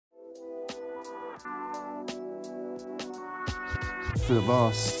for the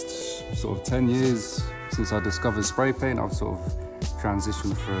last sort of 10 years since I discovered spray paint, I've sort of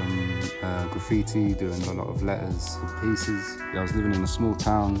transitioned from graffiti, doing a lot of letters and pieces. Yeah, I was living in a small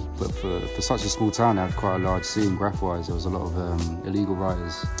town, but for such a small town, I had quite a large scene graph-wise. There was a lot of illegal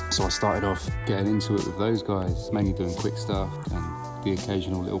writers. So I started off getting into it with those guys, mainly doing quick stuff and the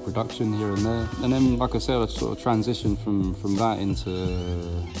occasional little production here and there. And then, like I said, I sort of transitioned from that into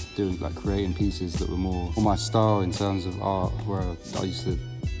doing, like, creating pieces that were more my style in terms of art, where I used to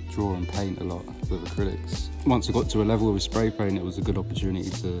draw and paint a lot with acrylics. Once I got to a level with spray paint, it was a good opportunity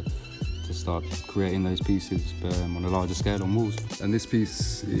to start creating those pieces on a larger scale on walls. And this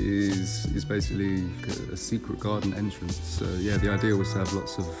piece is basically a secret garden entrance. So yeah, the idea was to have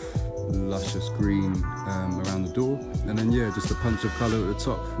lots of luscious green around the door, and then yeah, just a punch of colour at the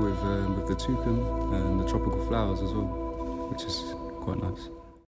top with the toucan and the tropical flowers as well, which is quite nice.